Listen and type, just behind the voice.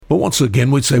Well, once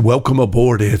again, we'd say welcome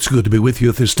aboard. It's good to be with you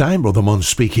at this time. Brother Munn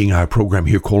speaking. Our program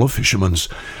here called A Fisherman's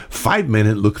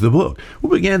 5-Minute Look at the Book.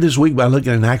 We began this week by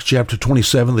looking at Acts chapter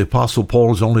 27. The Apostle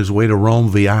Paul is on his way to Rome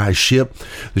via a ship.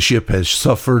 The ship has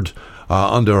suffered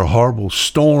under a horrible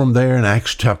storm there in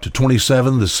Acts chapter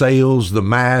 27. The sails, the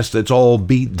mast, it's all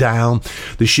beat down.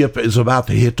 The ship is about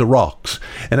to hit the rocks.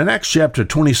 And in Acts chapter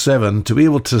 27, to be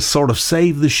able to sort of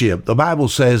save the ship, the Bible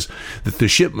says that the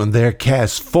shipman there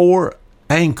cast 4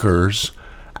 anchors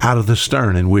out of the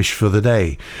stern and wished for the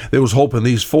day. There was hoping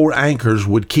these 4 anchors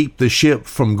would keep the ship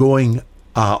from going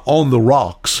on the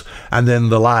rocks, and then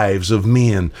the lives of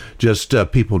men, just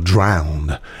people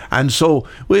drowned. And so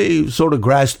we sort of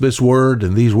grasped this word,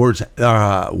 and these words,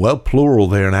 plural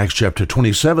there in Acts chapter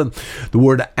 27, the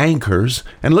word anchors,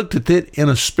 and looked at it in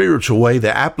a spiritual way,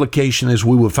 the application as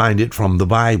we would find it from the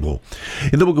Bible.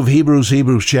 In the book of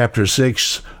Hebrews chapter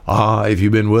 6, if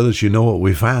you've been with us, you know what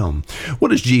we found.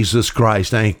 What is Jesus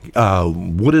Christ?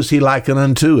 What is he likened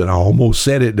unto? And I almost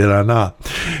said it, did I not?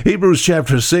 Hebrews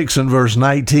chapter 6 and verse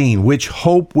 19, which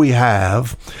hope we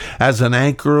have as an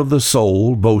anchor of the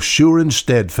soul, both sure and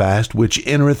steadfast, which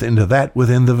entereth into that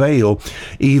within the veil,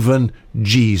 even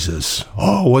Jesus.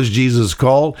 What's Jesus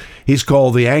called? He's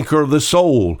called the anchor of the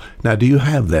soul. Now, do you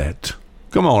have that?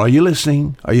 Come on, are you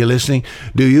listening? Are you listening?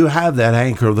 Do you have that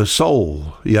anchor of the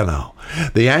soul? You know,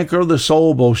 the anchor of the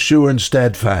soul, both sure and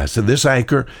steadfast. And this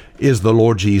anchor is the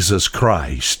Lord Jesus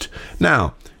Christ.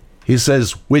 Now, he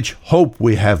says, which hope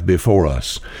we have before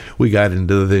us. We got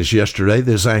into this yesterday.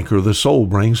 This anchor of the soul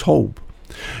brings hope.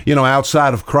 You know,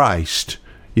 outside of Christ,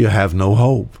 you have no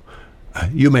hope.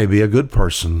 You may be a good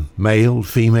person, male,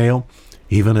 female,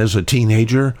 even as a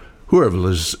teenager.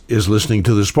 Whoever is listening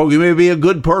to this program, you may be a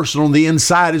good person on the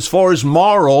inside as far as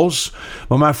morals,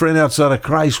 but my friend, outside of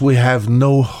Christ, we have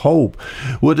no hope.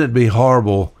 Wouldn't it be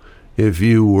horrible if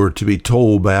you were to be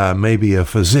told by maybe a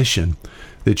physician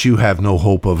that you have no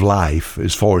hope of life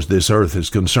as far as this earth is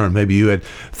concerned? Maybe you had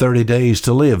 30 days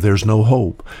to live. There's no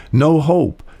hope. No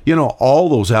hope. You know, all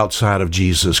those outside of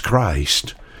Jesus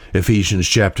Christ. Ephesians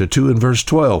chapter 2 and verse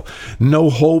 12. No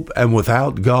hope and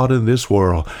without God in this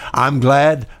world. I'm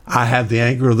glad I have the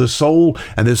anchor of the soul,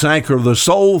 and this anchor of the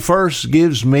soul first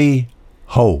gives me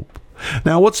hope.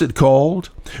 Now, what's it called?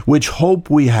 Which hope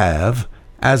we have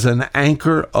as an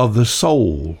anchor of the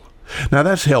soul. Now,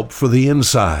 that's help for the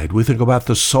inside. We think about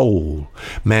the soul.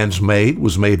 Man's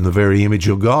was made in the very image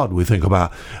of God. We think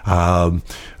about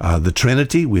the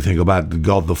Trinity. We think about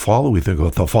God the Father. We think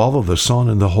about the Father, the Son,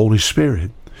 and the Holy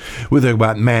Spirit. We think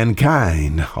about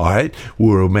mankind, all right? We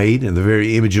were made in the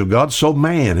very image of God. So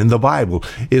man in the Bible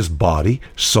is body,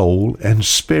 soul, and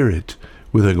spirit.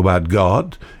 We think about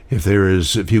God. If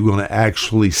you're going to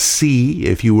actually see,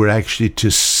 if you were actually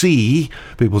to see,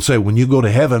 people say, when you go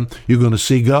to heaven, you're going to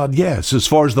see God. Yes, as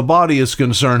far as the body is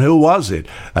concerned, who was it?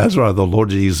 That's right, the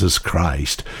Lord Jesus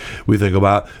Christ. We think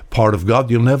about part of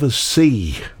God you'll never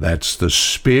see. That's the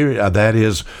spirit, that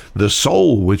is the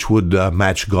soul, which would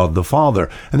match God the Father,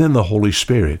 and then the Holy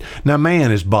Spirit. Now,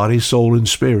 man is body, soul, and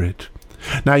spirit.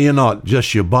 Now, you're not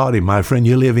just your body, my friend.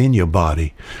 You live in your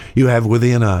body. You have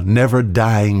within a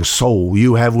never-dying soul.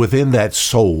 You have within that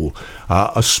soul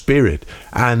a spirit.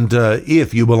 And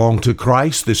if you belong to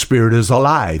Christ, the spirit is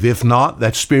alive. If not,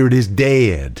 that spirit is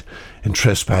dead in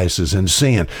trespasses and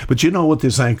sin. But you know what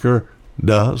this anchor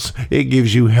does? It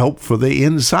gives you help for the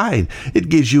inside. It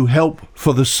gives you help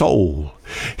for the soul.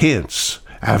 Hence,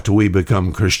 after we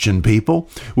become Christian people,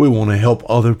 we want to help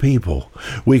other people.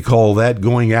 We call that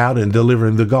going out and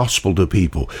delivering the gospel to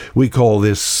people. We call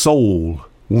this soul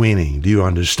winning. Do you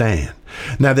understand?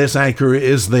 Now, this anchor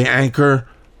is the anchor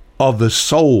of the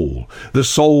soul. The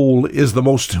soul is the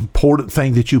most important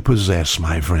thing that you possess,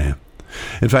 my friend.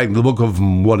 In fact, the book of,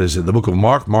 the book of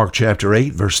Mark chapter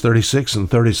 8, verse 36 and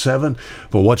 37,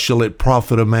 for what shall it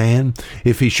profit a man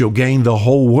if he shall gain the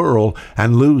whole world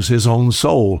and lose his own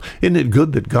soul? Isn't it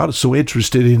good that God is so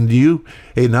interested in you?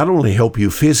 It not only help you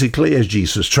physically, as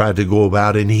Jesus tried to go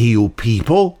about and heal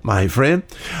people, my friend.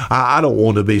 I don't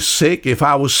want to be sick. If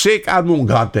I was sick, I'd want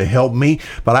God to help me,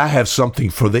 but I have something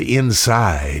for the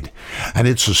inside, and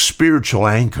it's a spiritual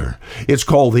anchor. It's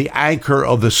called the anchor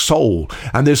of the soul,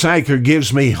 and this anchor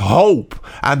gives me hope,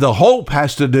 and the hope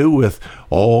has to do with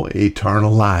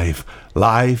eternal life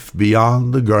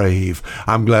beyond the grave.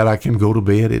 I'm glad I can go to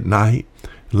bed at night,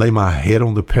 lay my head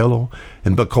on the pillow,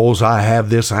 and because I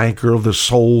have this anchor of the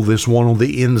soul, this one on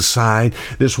the inside,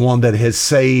 this one that has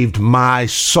saved my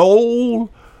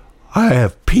soul, I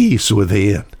have peace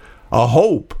within, a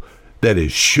hope that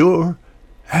is sure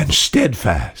and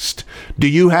steadfast. Do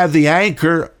you have the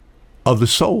anchor of the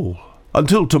soul?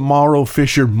 Until tomorrow,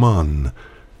 Fisher Munn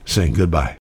saying goodbye.